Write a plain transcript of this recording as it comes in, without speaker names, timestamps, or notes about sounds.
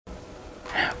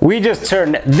We just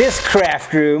turned this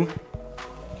craft room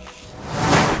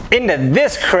into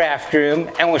this craft room,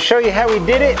 and we'll show you how we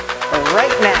did it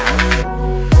right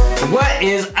now. What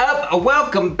is up?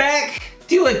 Welcome back.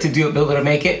 Do you like to do it, build it, or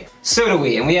make it? So do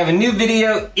we, and we have a new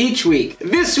video each week.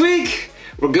 This week,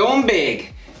 we're going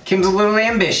big. Kim's a little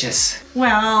ambitious.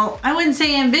 Well, I wouldn't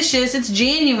say ambitious, it's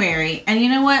January. And you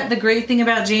know what the great thing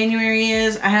about January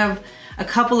is? I have a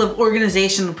couple of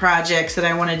organizational projects that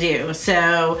I want to do.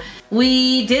 So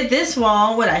we did this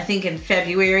wall, what I think in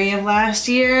February of last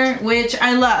year, which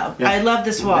I love. Yeah. I love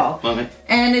this wall. Love it.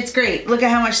 And it's great. Look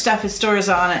at how much stuff it stores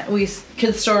on it. We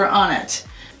can store on it.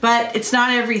 But it's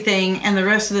not everything, and the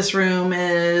rest of this room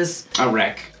is a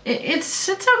wreck. It's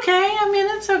okay. I mean,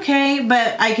 it's okay,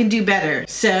 but I can do better.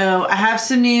 So I have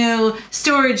some new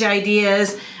storage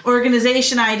ideas,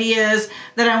 organization ideas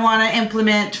that I want to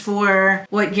implement for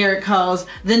what Garrett calls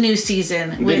the new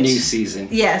season. The new season.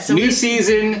 Yes. Yeah, so new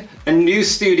season, a new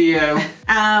studio.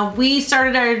 We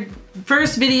started our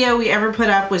first video we ever put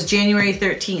up was January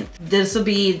 13th.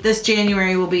 This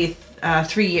January will be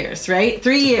 3 years, right?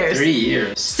 3 years. 3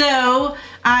 years. So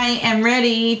I am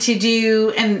ready to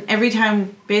do, and every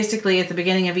time, basically at the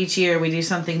beginning of each year, we do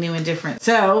something new and different.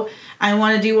 So I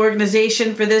want to do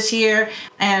organization for this year,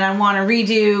 and I want to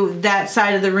redo that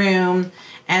side of the room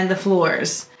and the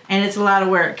floors. And it's a lot of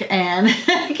work, and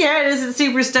Garrett isn't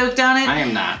super stoked on it. I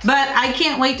am not. But I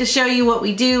can't wait to show you what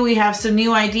we do. We have some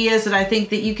new ideas that I think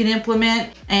that you can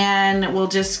implement, and we'll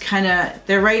just kind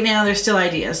of, right now they're still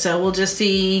ideas, so we'll just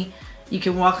see. You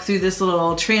can walk through this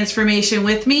little transformation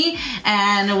with me,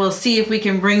 and we'll see if we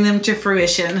can bring them to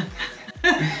fruition.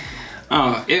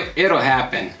 Oh, it'll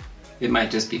happen. It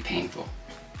might just be painful.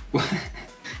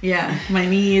 Yeah, my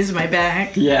knees, my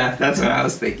back. Yeah, that's what I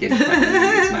was thinking. My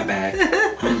knees, my back.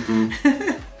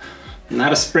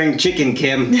 Not a spring chicken,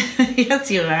 Kim. Yes,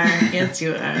 you are. Yes,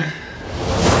 you are.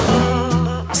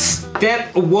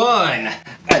 Step one,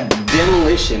 a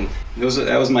demolition.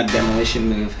 That was my demolition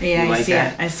move. Yeah, I see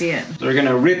it. I see it. So we're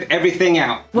gonna rip everything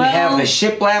out. Well, we have the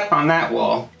shiplap on that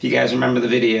wall. If you guys remember the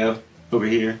video over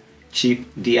here,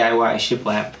 cheap DIY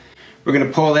shiplap. We're gonna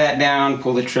pull that down,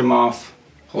 pull the trim off,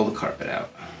 pull the carpet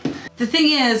out. The thing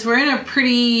is, we're in a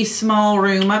pretty small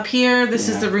room up here. This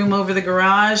is the room over the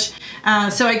garage.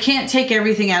 So I can't take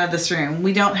everything out of this room.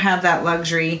 We don't have that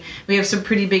luxury. We have some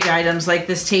pretty big items like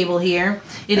this table here.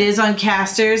 It is on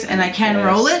casters, and I can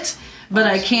roll it, but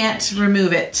I can't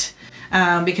remove it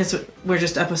because we're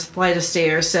just up a flight of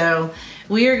stairs. So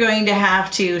we are going to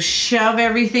have to shove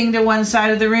everything to one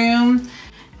side of the room,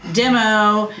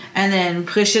 demo, and then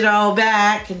push it all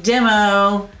back,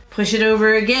 demo, push it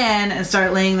over again, and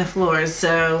start laying the floors.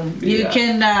 So you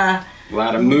can... a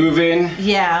lot of moving.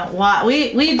 Yeah,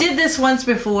 we did this once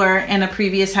before in a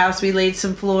previous house. We laid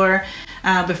some floor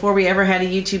before we ever had a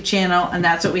YouTube channel, and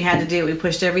that's what we had to do. We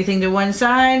pushed everything to one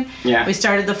side. Yeah. We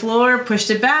started the floor, pushed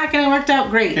it back, and it worked out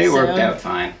great. It worked out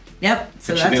fine. Yep,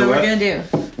 so that's what we're going to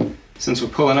do. Since we're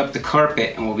pulling up the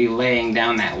carpet and we'll be laying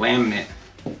down that laminate,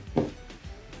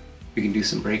 we can do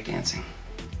some breakdancing.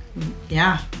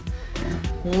 Yeah.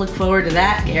 We'll look forward to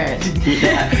that, Garrett.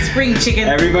 Yeah. Spring chicken.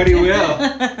 Everybody will.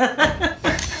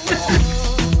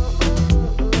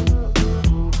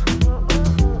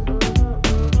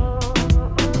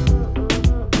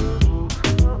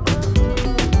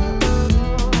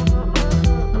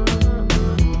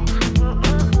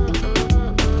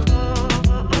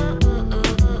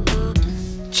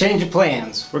 Change of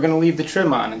plans. We're going to leave the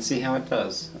trim on and see how it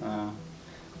does.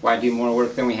 Why do more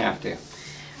work than we have to?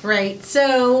 Right,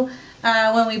 so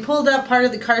when we pulled up part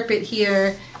of the carpet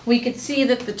here, we could see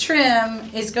that the trim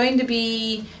is going to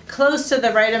be close to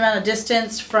the right amount of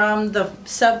distance from the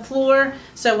subfloor.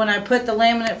 So when I put the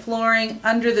laminate flooring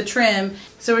under the trim,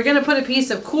 so we're going to put a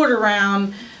piece of quarter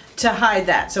round to hide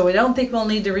that. So we don't think we'll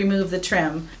need to remove the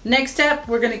trim. Next step,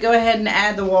 we're going to go ahead and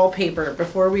add the wallpaper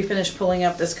before we finish pulling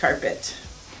up this carpet.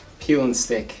 Peel and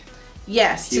stick.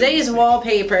 Yes, today's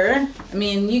wallpaper, I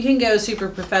mean, you can go super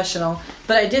professional,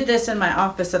 but I did this in my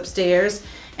office upstairs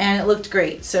and it looked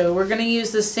great. So we're going to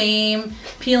use the same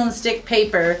peel and stick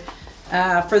paper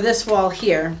for this wall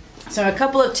here. So a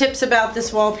couple of tips about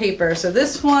this wallpaper. So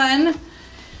this one,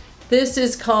 this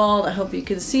is called, I hope you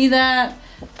can see that.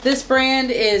 This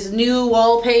brand is New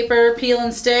Wallpaper Peel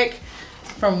and Stick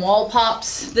from Wall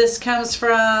Pops. This comes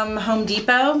from Home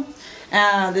Depot.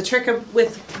 The trick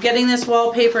with getting this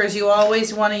wallpaper is you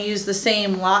always want to use the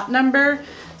same lot number.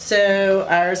 So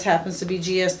ours happens to be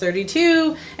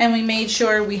GS32, and we made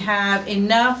sure we have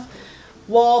enough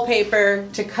wallpaper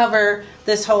to cover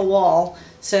this whole wall.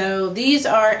 So these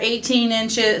are 18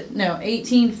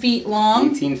 feet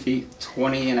long. 18 feet,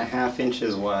 20.5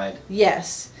 inches wide.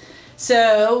 Yes.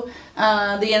 So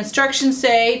the instructions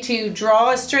say to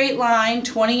draw a straight line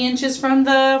 20 inches from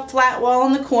the flat wall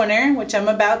in the corner, which I'm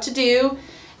about to do,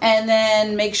 and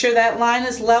then make sure that line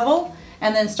is level,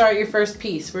 and then start your first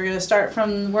piece. We're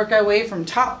gonna work our way from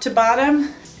top to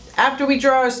bottom. After we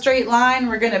draw a straight line,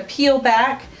 we're gonna peel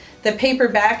back the paper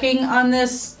backing on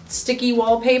this sticky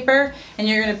wallpaper, and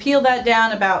you're gonna peel that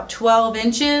down about 12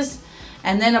 inches,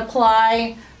 and then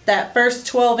apply that first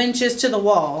 12 inches to the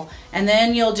wall. And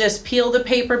then you'll just peel the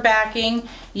paper backing,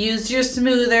 use your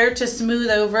smoother to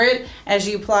smooth over it as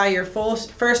you apply your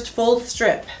first full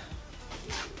strip.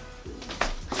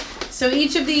 So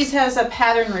each of these has a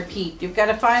pattern repeat. You've got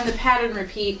to find the pattern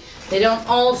repeat. They don't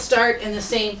all start in the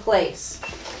same place.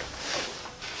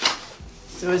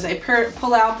 So as I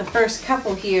pull out the first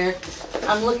couple here,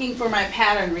 I'm looking for my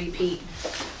pattern repeat.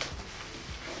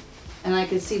 And I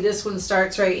can see this one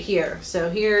starts right here. So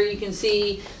here you can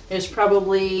see there's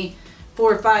probably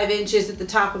 4 or 5 inches at the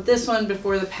top of this one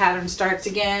before the pattern starts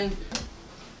again.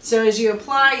 So as you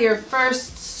apply your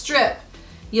first strip,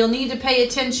 you'll need to pay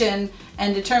attention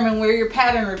and determine where your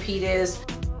pattern repeat is.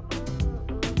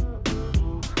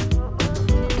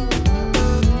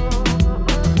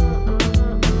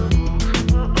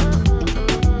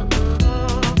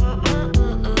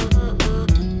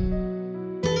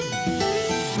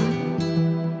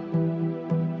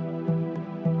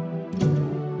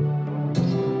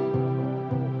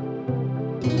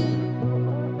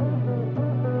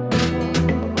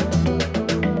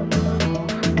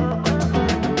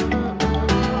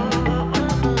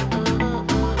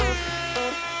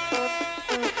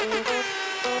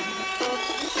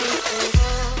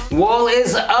 Wall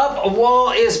is up,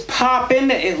 wall is popping.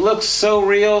 It looks so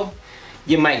real.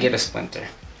 You might get a splinter.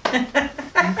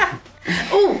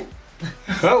 Ooh.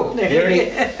 Oh,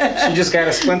 she just got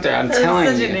a splinter, I'm telling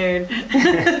you. Such a nerd.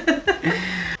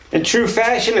 In true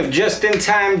fashion of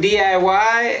just-in-time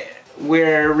DIY,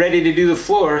 we're ready to do the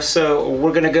floor, so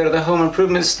we're gonna go to the home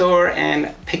improvement store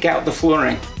and pick out the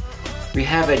flooring. We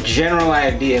have a general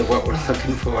idea of what we're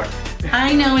looking for.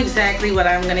 I know exactly what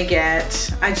I'm gonna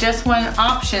get. I just want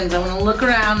options. I want to look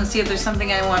around and see if there's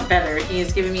something I want better. He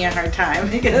is giving me a hard time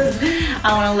because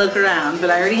I want to look around, but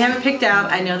I already have it picked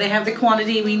out. I know they have the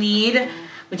quantity we need.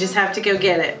 We just have to go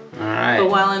get it. All right.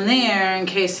 But while I'm there, in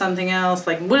case something else,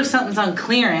 like what if something's on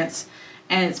clearance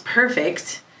and it's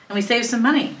perfect and we save some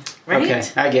money, right? Okay,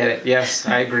 I get it. Yes,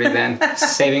 I agree then.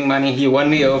 Saving money, you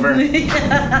won me over.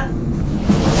 Yeah.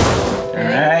 All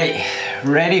right,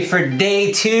 ready for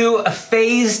day 2 of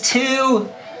phase 2.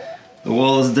 The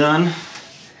wall is done.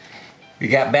 We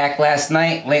got back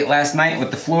late last night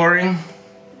with the flooring.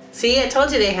 See, I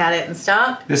told you they had it in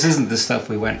stock. This isn't the stuff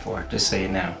we went for, just so you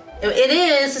know. It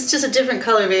is, it's just a different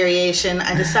color variation.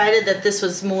 I decided that this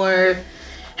was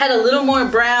had a little more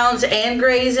browns and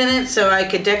grays in it, so I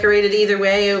could decorate it either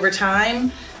way over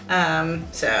time.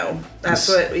 So that's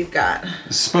what we've got.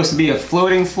 It's supposed to be a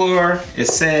floating floor. It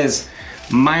says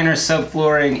minor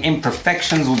subflooring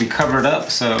imperfections will be covered up,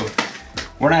 so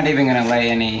we're not even gonna lay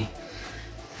any.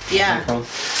 Yeah.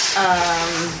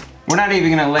 We're not even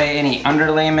gonna lay any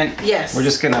underlayment. Yes. We're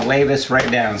just gonna lay this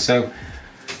right down. So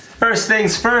first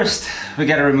things first, we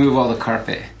gotta remove all the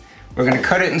carpet. We're gonna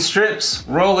cut it in strips,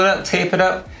 roll it up, tape it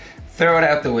up, throw it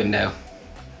out the window.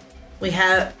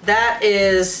 That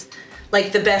is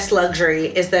like the best luxury,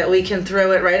 is that we can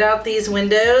throw it right out these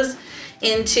windows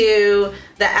into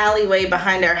the alleyway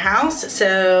behind our house.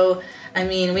 So, I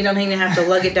mean, we don't even have to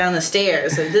lug it down the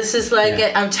stairs. So this is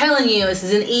like, I'm telling you, this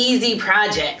is an easy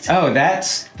project. Oh,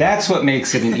 that's what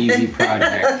makes it an easy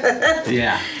project.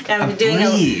 Yeah. I've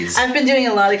been doing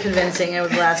a lot of convincing over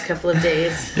the last couple of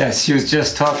days. Yes, she was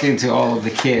just talking to all of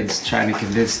the kids, trying to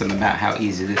convince them about how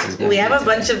easy this is going to be. We have a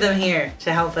bunch of them here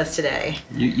to help us today.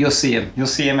 You'll see them. You'll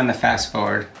see them in the fast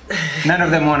forward. None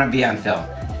of them want to be on film.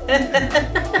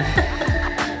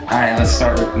 All right, let's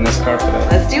start ripping this carpet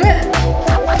up. Let's do it.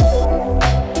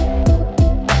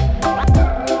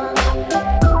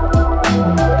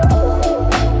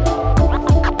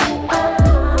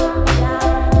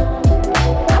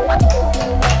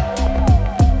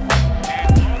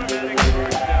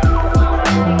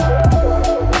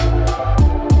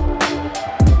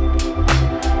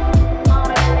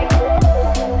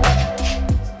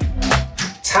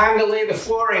 Time to lay the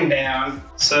flooring down.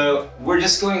 So we're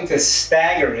just going to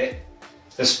stagger it.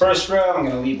 This first row, I'm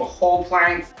gonna leave a whole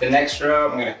plank. The next row,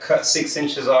 I'm gonna cut 6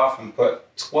 inches off and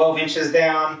put 12 inches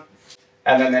down.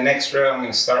 And then the next row, I'm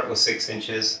gonna start with 6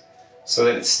 inches so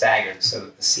that it's staggered, so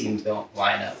that the seams don't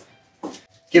line up.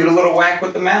 Give it a little whack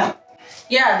with the mallet.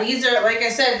 Yeah, these are, like I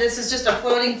said, this is just a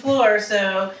floating floor,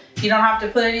 so you don't have to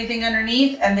put anything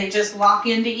underneath, and they just lock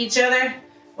into each other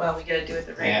Well, we gotta do it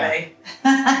the right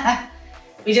way.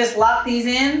 We just lock these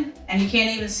in and you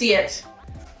can't even see it.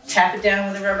 Tap it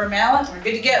down with a rubber mallet, we're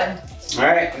good to go. All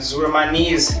right, this is where my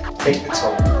knees take the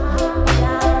toll.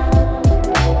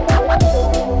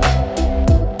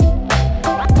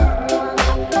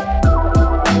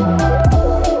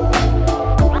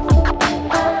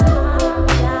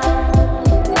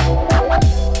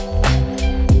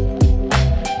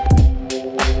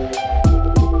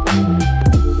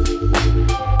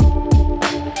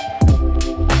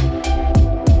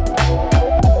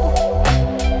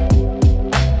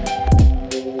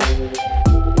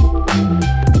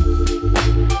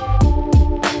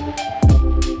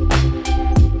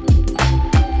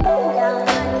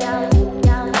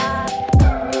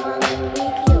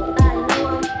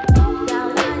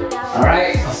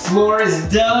 Floor is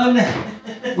done.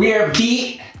 We are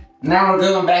beat. Now we're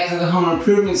going back to the home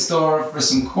improvement store for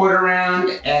some quarter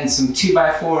round and some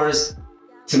 2x4s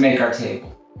to make our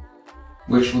table,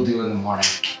 which we'll do in the morning.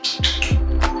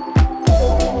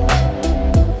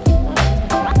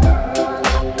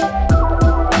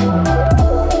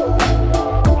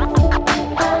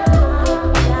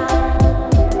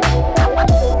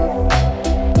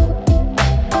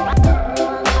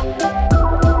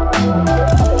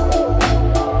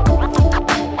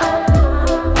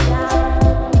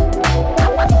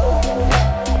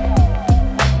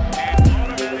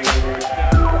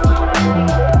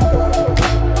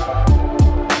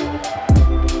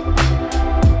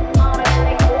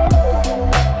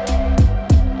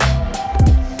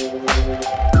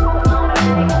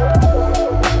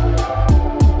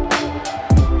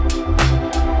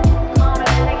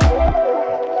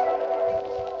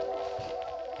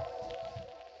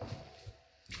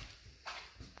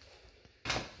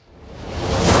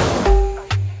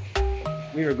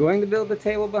 We were going to build the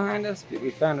table behind us, but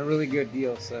we found a really good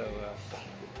deal, so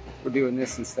we're doing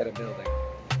this instead of building.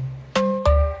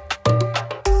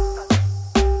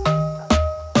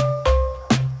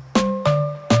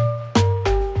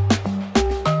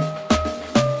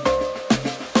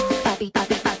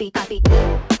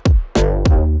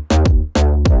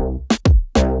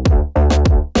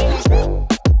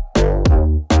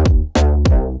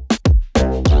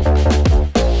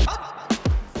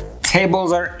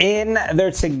 Tables are in,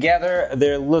 they're together,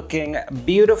 they're looking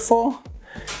beautiful.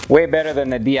 Way better than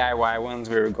the DIY ones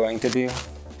we were going to do.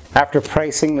 After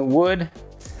pricing the wood,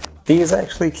 these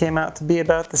actually came out to be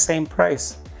about the same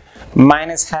price,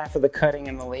 minus half of the cutting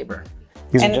and the labor.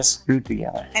 These are just screwed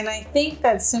together. And I think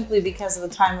that's simply because of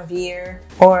the time of year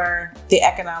or the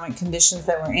economic conditions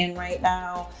that we're in right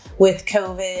now with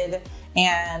COVID,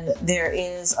 and there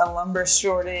is a lumber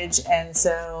shortage, and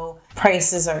so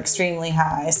prices are extremely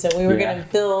high. So we were going to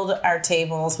build our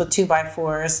tables with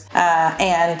 2x4s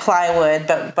and plywood,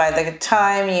 but by the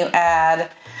time you add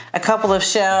a couple of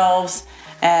shelves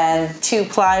and 2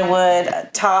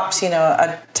 plywood tops, you know,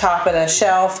 a top and a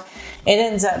shelf, it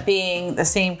ends up being the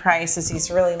same price as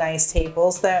these really nice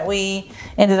tables that we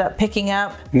ended up picking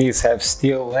up. These have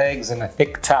steel legs and a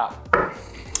thick top.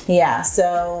 Yeah,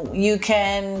 so you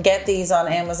can get these on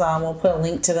Amazon. We'll put a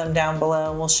link to them down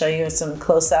below. We'll show you some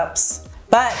close-ups.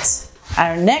 But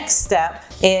our next step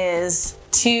is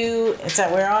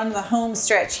we're on the home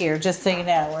stretch here, just so you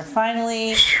know. We're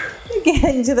finally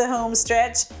getting to the home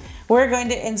stretch. We're going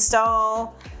to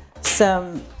install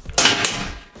some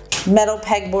metal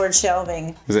pegboard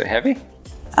shelving. Is it heavy?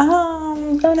 Oh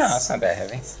no, it's not that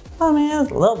heavy. Oh man,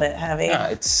 it's a little bit heavy. No,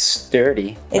 it's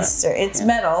sturdy. It's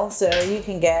metal, so you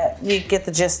get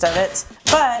the gist of it.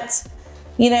 But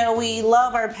you know, we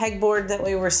love our pegboard that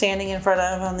we were standing in front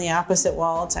of on the opposite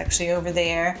wall. It's actually over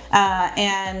there,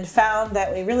 and found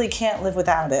that we really can't live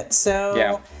without it.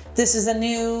 So this is a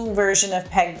new version of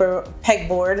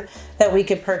pegboard that we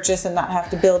could purchase and not have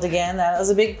to build again. That was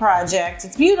a big project.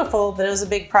 It's beautiful, but it was a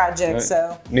big project.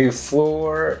 So new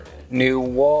floor, new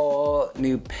wall,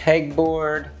 new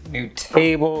pegboard, new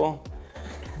table,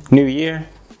 new year.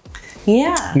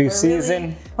 Yeah. New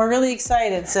season. We're really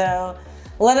excited. So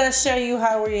let us show you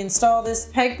how we install this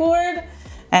pegboard,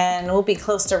 and we'll be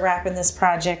close to wrapping this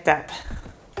project up.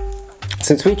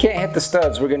 Since we can't hit the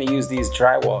studs, we're going to use these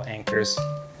drywall anchors.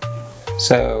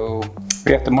 So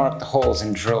we have to mark the holes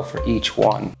and drill for each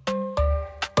one.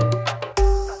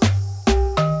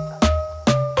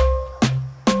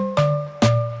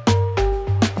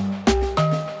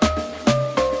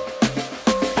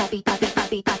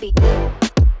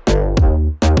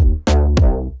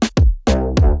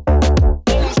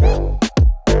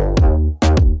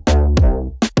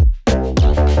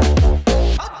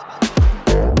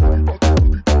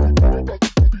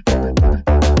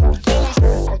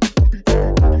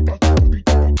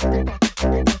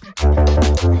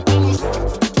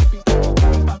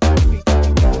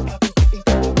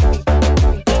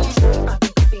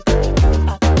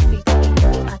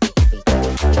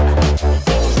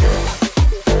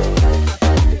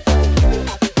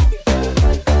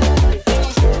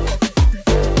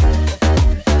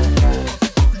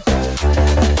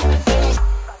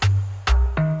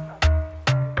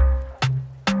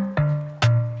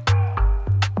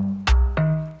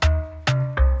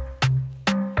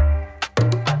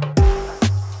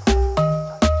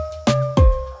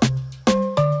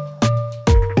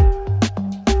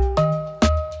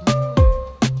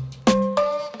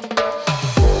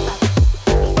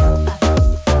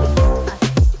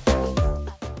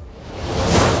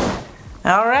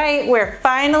 All right, we're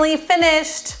finally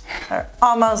finished. Or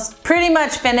almost, pretty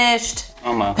much finished.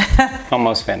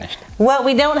 Almost finished. What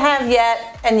we don't have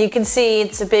yet, and you can see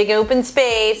it's a big open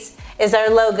space, is our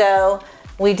logo.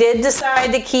 We did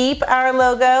decide to keep our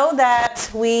logo that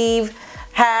we've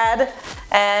had,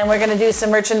 and we're gonna do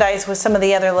some merchandise with some of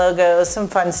the other logos, some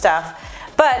fun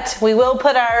stuff. But we will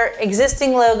put our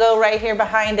existing logo right here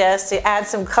behind us to add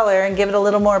some color and give it a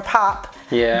little more pop.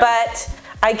 Yeah. But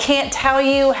I can't tell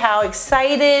you how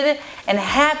excited and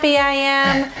happy I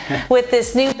am with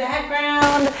this new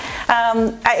background.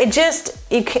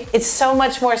 It's so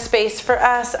much more space for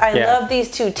us. I love these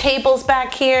two tables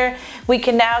back here. We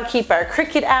can now keep our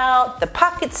Cricut out, the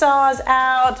pocket saws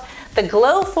out, the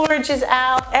glow forge is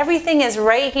out. Everything is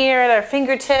right here at our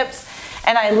fingertips.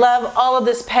 And I love all of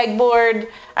this pegboard.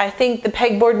 I think the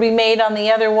pegboard we made on the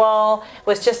other wall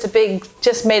was just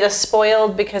made us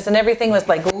spoiled because then everything was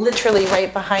like literally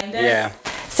right behind us. Yeah.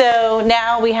 So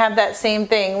now we have that same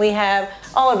thing. We have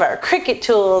all of our Cricut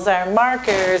tools, our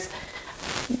markers.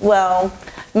 Well,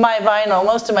 my vinyl,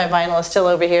 most of my vinyl is still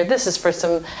over here. This is for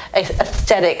some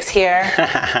aesthetics here.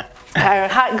 Our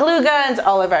hot glue guns,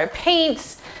 all of our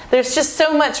paints. There's just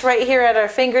so much right here at our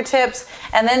fingertips.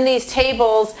 And then these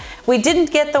tables, we didn't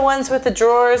get the ones with the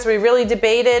drawers. We really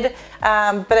debated,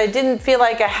 but I didn't feel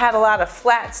like I had a lot of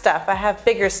flat stuff. I have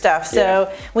bigger stuff.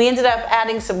 So we ended up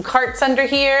adding some carts under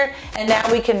here, and now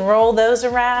we can roll those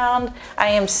around. I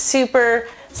am super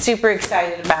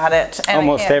excited about it. And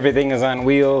almost everything is on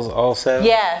wheels also.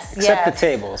 Yes, except the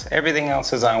tables. Everything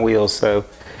else is on wheels, so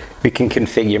we can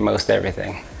configure most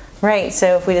everything. Right,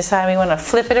 so if we decide we want to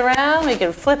flip it around, we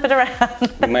can flip it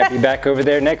around. We might be back over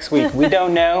there next week. We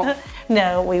don't know.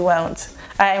 No, we won't.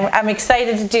 I'm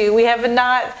excited to do. We have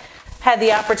not had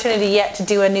the opportunity yet to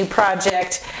do a new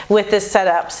project with this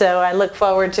setup, so I look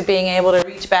forward to being able to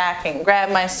reach back and grab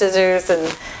my scissors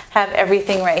and have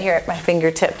everything right here at my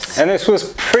fingertips. And this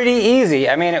was pretty easy.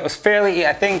 I mean, it was fairly,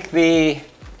 I think the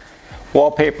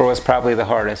wallpaper was probably the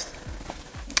hardest.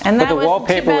 And but the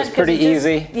wallpaper was pretty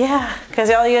easy. Yeah,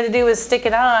 because all you had to do was stick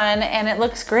it on and it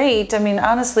looks great. I mean,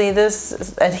 honestly,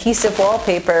 this adhesive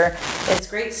wallpaper is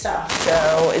great stuff.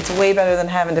 So it's way better than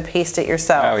having to paste it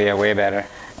yourself. Oh yeah, way better.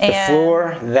 The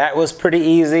floor, that was pretty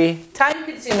easy. Time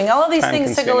consuming. All of these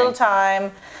things took a little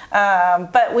time.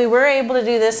 But we were able to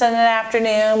do this in an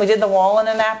afternoon. We did the wall in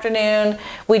an afternoon.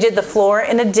 We did the floor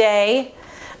in a day.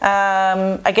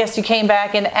 I guess you came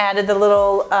back and added the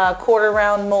little quarter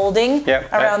round molding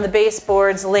around the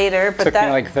baseboards later. But took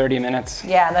me like 30 minutes.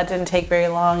 Yeah, that didn't take very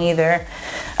long either.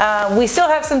 We still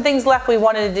have some things left we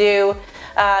wanted to do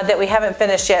that we haven't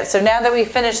finished yet. So now that we've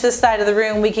finished this side of the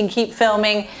room, we can keep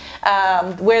filming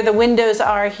where the windows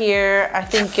are here. I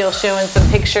think you'll show in some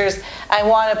pictures. I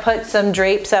want to put some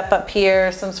drapes up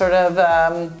here, some sort of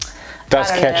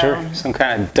dust catcher, some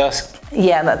kind of dust.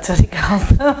 Yeah, that's what he calls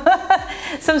them.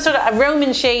 Some sort of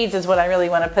Roman shades is what I really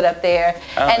want to put up there.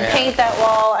 Paint that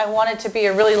wall. I want it to be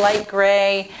a really light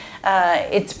gray.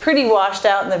 It's pretty washed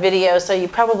out in the video, so you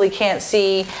probably can't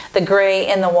see the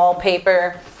gray in the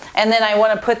wallpaper. And then I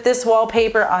want to put this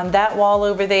wallpaper on that wall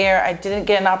over there. I didn't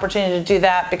get an opportunity to do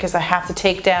that because I have to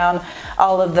take down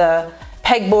all of the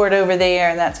pegboard over there,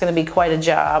 and that's going to be quite a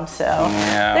job. So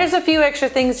there's a few extra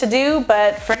things to do,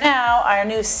 but for now our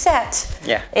new set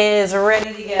is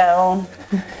ready to go.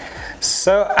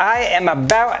 So I am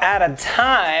about out of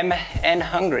time and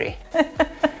hungry.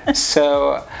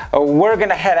 So we're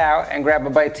gonna head out and grab a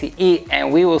bite to eat,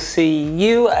 and we will see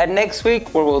you next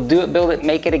week where we'll do it, build it,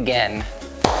 make it again.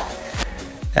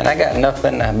 And I got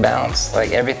nothing to balance.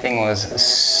 Like, everything was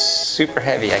super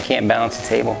heavy. I can't balance a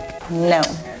table. No.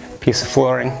 Piece of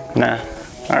flooring, nah.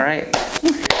 All right,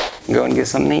 go and get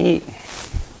something to eat.